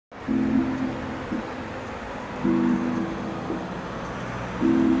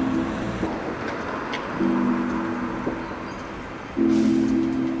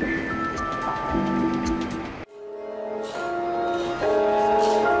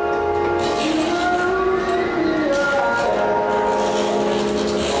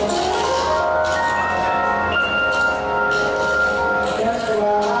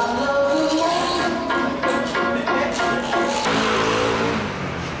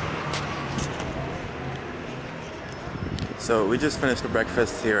So we just finished the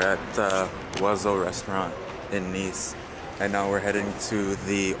breakfast here at Oiseau restaurant in Nice, and now we're heading to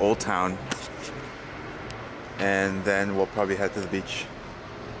the Old Town, and then we'll probably head to the beach.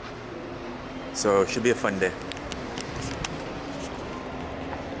 So it should be a fun day.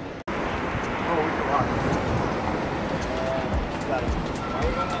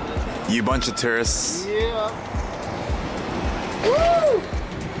 You bunch of tourists. Yeah. Woo!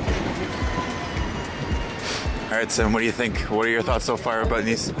 Alright, Sam, what do you think? What are your thoughts so far about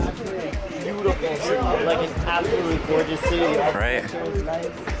Nice? Beautiful city, like an absolutely gorgeous city. Right? Nice.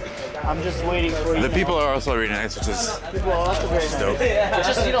 I'm just waiting for The people are also really nice, which is people are also very nice. dope. It's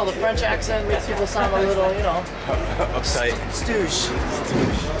just, you know, the French accent makes people sound a little, you know, Uptight. stoosh.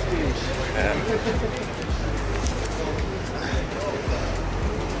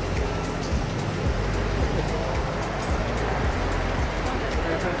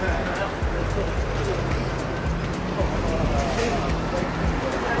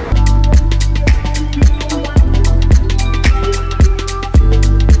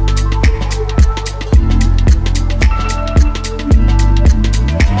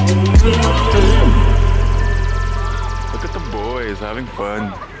 Look at the boys having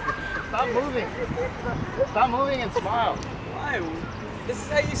fun. Stop moving. Stop moving and smile. Why? This is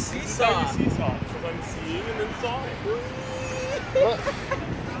how you seesaw. This is how you seesaw. Because I'm seeing and then sawing.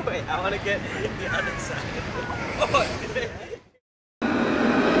 Wait, I want to get the other side. Oh,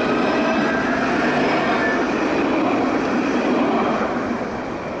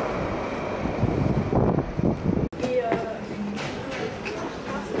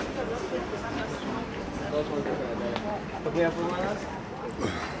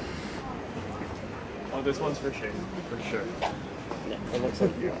 Oh, this one's for shade, for sure. Yeah, it looks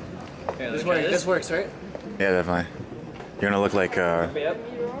like you. this works, right? Yeah, definitely. You're gonna look like Yep.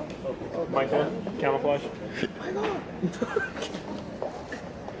 Michael, camouflage.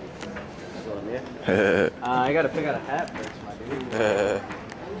 I gotta pick out a hat first, my dude.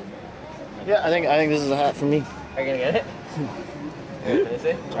 Yeah, I think this is a hat for me. Are you gonna get it? Can I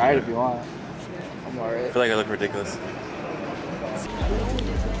see? Try it if you want. I'm I alright. feel like I look ridiculous.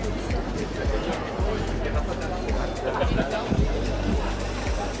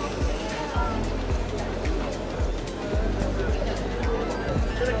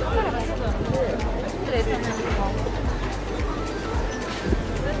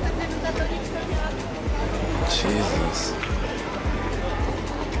 Jesus.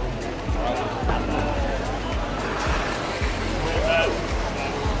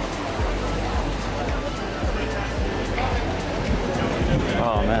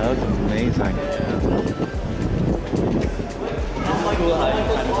 Oh man, that looks amazing. Cool how you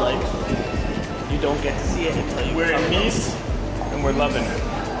kind of like, you don't get to see it until you We're come in Nice, and we're loving it.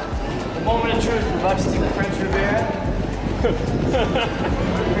 The moment of truth, we're about to see the French Riviera.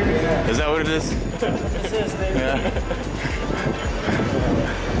 Is that what it is? This is, baby. Yeah.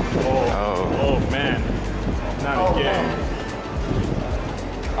 Oh man, not again.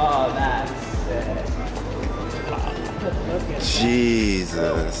 Oh, that's sick.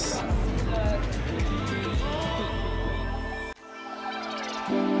 Jesus.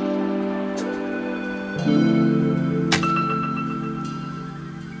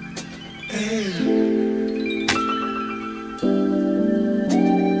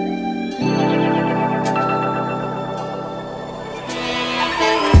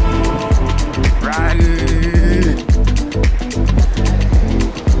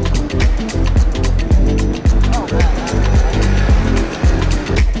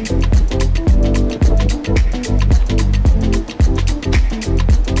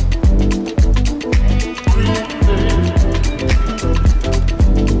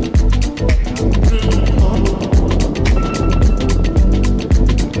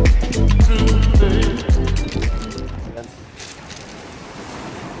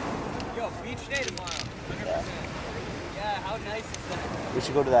 Yo, beach day tomorrow. 100%. Yeah, how nice is that? We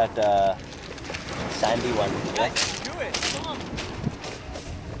should go to that sandy one. Yeah, do it. Come on.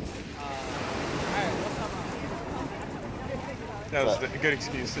 Alright, what's up? That was a good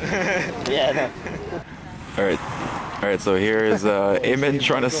excuse. Yeah. No. All right. Alright, so here is Eamon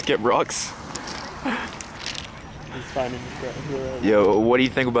trying to skip rocks. He's finding the Yo, what do you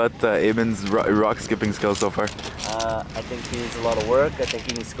think about Eamon's rock skipping skills so far? I think he needs a lot of work. I think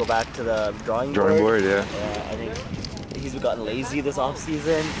he needs to go back to the drawing board. Yeah. I think he's gotten lazy this off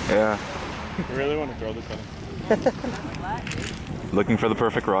season. Yeah. I really want to throw this at him. Looking for the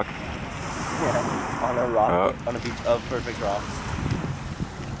perfect rock. Yeah. On a rock, on a beach of perfect rocks.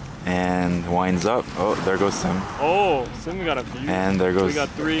 And winds up. Oh, there goes Sim. Oh, Sim got a view. And there goes We got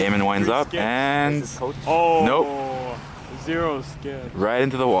three. Eamon winds up skips. and Oh, nope. 0 skip. Right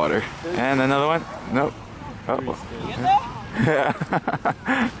into the water. And another one. Nope. Oh.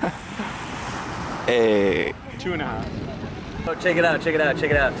 Hey. 2.5. Oh, check it out, check it out,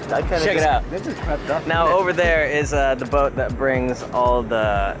 check it out. Check it out. This is crept up. Now over there is the boat that brings all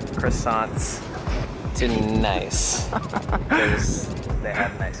the croissants to Nice. Because they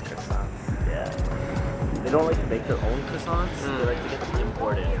have nice croissants. Yeah. They don't like to make their own croissants. They like to get them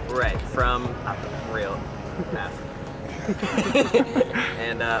imported. Right, from real Africa.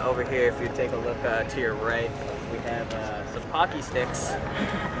 And over here, if you take a look to your right, we have some Pocky sticks.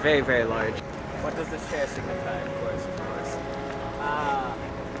 Very, very large. What does this chair signify? Of course.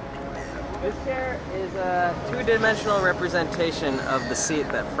 This chair is a two-dimensional representation of the seat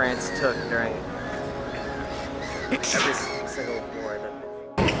that France took during every single war.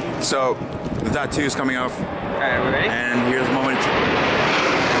 So, the tattoo's coming off. Alright, are we ready? And here's the moment.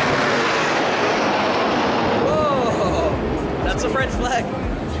 Whoa! That's a French flag.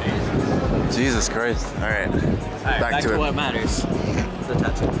 Jesus Christ. Alright. Back to it. what matters. The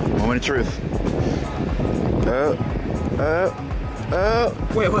tattoo. Moment of truth.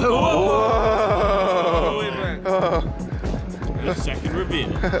 Wait, whoa, Whoa! The second reveal.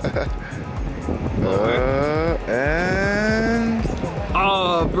 And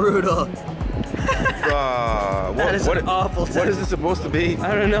oh, brutal. That is an awful What is this supposed to be?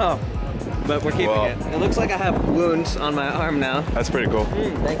 I don't know. But we're keeping it. It looks like I have wounds on my arm now. That's pretty cool.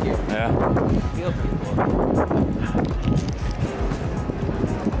 Thank you. Yeah. Feel pretty cool.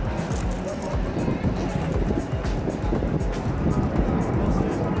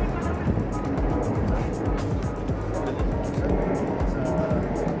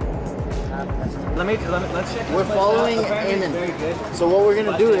 Let's check. We're following Eamon. So what we're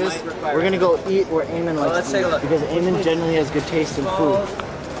gonna do is we're gonna go eat where Eamon likes let's to take a eat, look. because Eamon generally has good taste in food.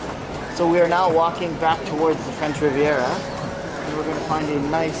 So we are now walking back towards the French Riviera, and we're gonna find a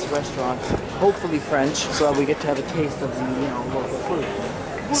nice restaurant, hopefully French, so that we get to have a taste of the local food.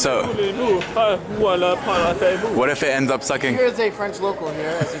 So, what if it ends up sucking? Here's a French local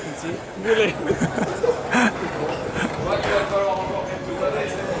here, as you can see.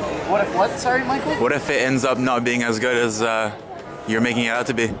 What if what? Sorry, Michael? What if it ends up not being as good as you're making it out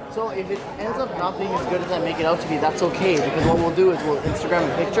to be? So if it ends up not being as good as I make it out to be, that's okay, because what we'll do is we'll Instagram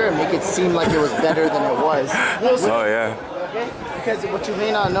a picture and make it seem like it was better than it was. Oh yeah. Okay? Because what you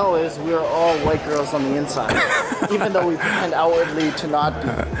may not know is we are all white girls on the inside, even though we pretend outwardly to not be.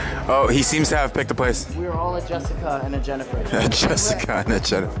 Oh, he seems to have picked a place. We are all a Jessica and a Jennifer. A Jessica and a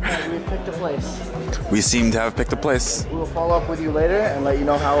Jennifer. We picked a place. We seem to have picked a place. We will follow up with you later and let you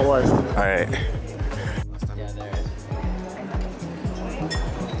know how it was. All right. Yeah, there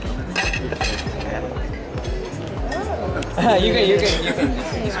is. you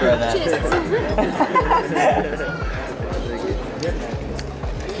can square that.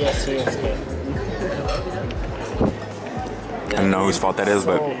 Yes, he is good. I don't know whose fault that is,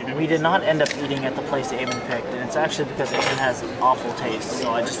 but So we did not end up eating at the place Eamon picked, and it's actually because Eamon has awful taste.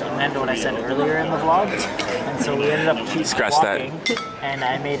 So I just amended what I said earlier in the vlog, and so we ended up keep Scratch that. walking, and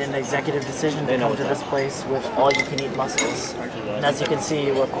I made an executive decision to come to this place with all-you-can-eat mussels. And as you can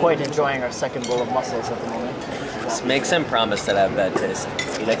see, we're quite enjoying our second bowl of mussels at the moment. Make Sim promise that I have bad taste.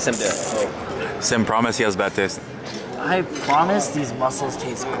 Make Sim do it. Sim promise he has bad taste. I promise these mussels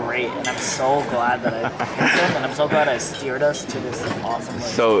taste great, and I'm so glad that I picked them, and I'm so glad I steered us to this awesome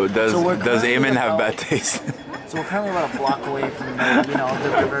place. So does currently Eamon have about- bad taste? So we're currently about a block away from the, the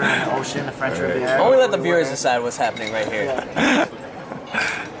river and the ocean, the French Riviera. Only let the viewers decide what's happening right here. Yeah.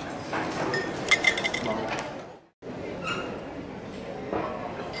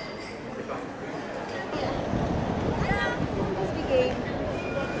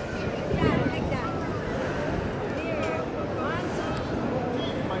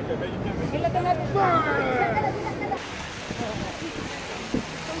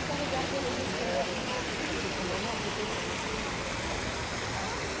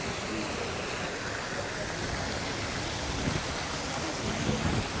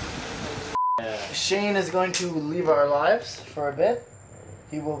 Shane is going to leave our lives for a bit.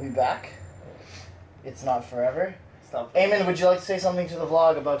 He will be back. It's not forever. Stop. Eamon, would you like to say something to the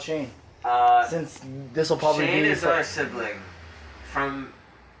vlog about Shane? Since this will probably Shane be is our sibling from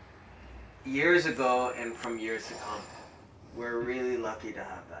years ago and from years to come. We're really lucky to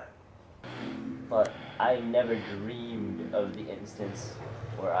have that. But I never dreamed of the instance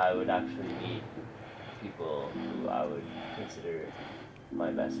where I would actually meet people who I would consider my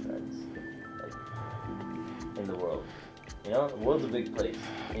best friends, like, in the world. You know, the world's a big place,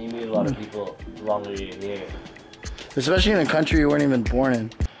 and you meet a lot of people the longer you're here. Especially in a country you weren't even born in.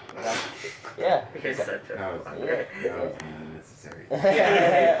 Yeah. You're such a Yeah. Unnecessary.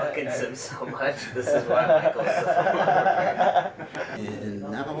 yeah, he fucking sims so much. This is why Michael's so And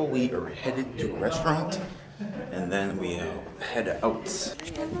now we are headed to a restaurant, and then we head out.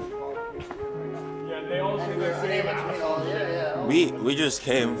 Yeah, they all say the same. We just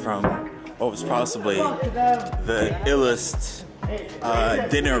came from what was possibly the illest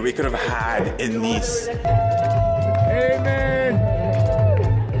dinner we could have had in Nice. Amen.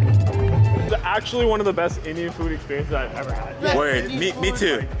 It's actually one of the best Indian food experiences I've ever had. Word, me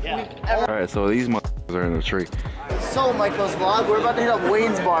too. Alright, so these motherfuckers are in the tree. So, Michael's vlog, we're about to hit up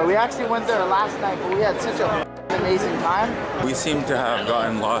Wayne's Bar. We actually went there last night, but we had such an amazing time. We seem to have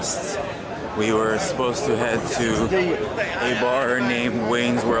gotten lost. We were supposed to head to a bar named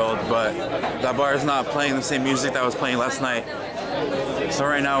Wayne's World, but that bar is not playing the same music that was playing last night. So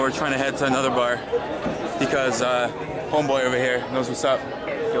right now we're trying to head to another bar because homeboy over here knows what's up.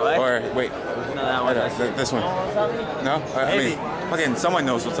 Do I? Or wait, No, that one. this one. No, I mean, fucking someone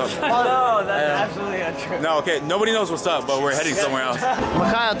knows what's up. No, that's absolutely untrue. No, okay, nobody knows what's up, but we're heading somewhere else.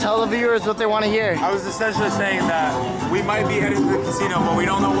 Mikhail, tell the viewers what they want to hear. I was essentially saying that we might be heading to the casino, but we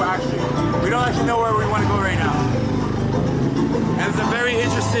don't know where we don't actually know where we want to go right now. And it's a very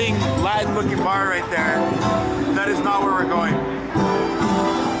interesting Latin-looking bar right there. That is not where we're going.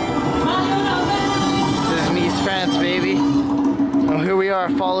 This is Nice, France, baby. And here we are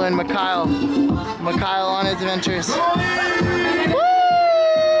following Mikhail. Mikhail on his adventures. Woo!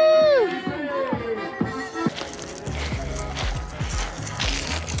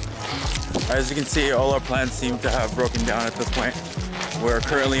 As you can see, all our plans seem to have broken down at this point. We're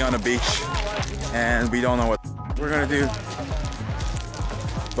currently on a beach, and we don't know what we're gonna do,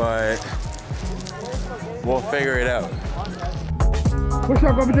 but we'll figure it out. Push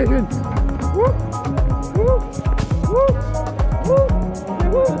up competition. Woo! Woo! Woo! Woo!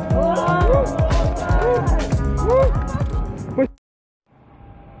 Woo! Woo! Push.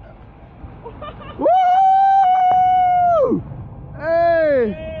 Woo!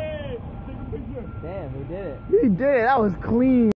 Hey! Damn, we did it. He did it. That was clean.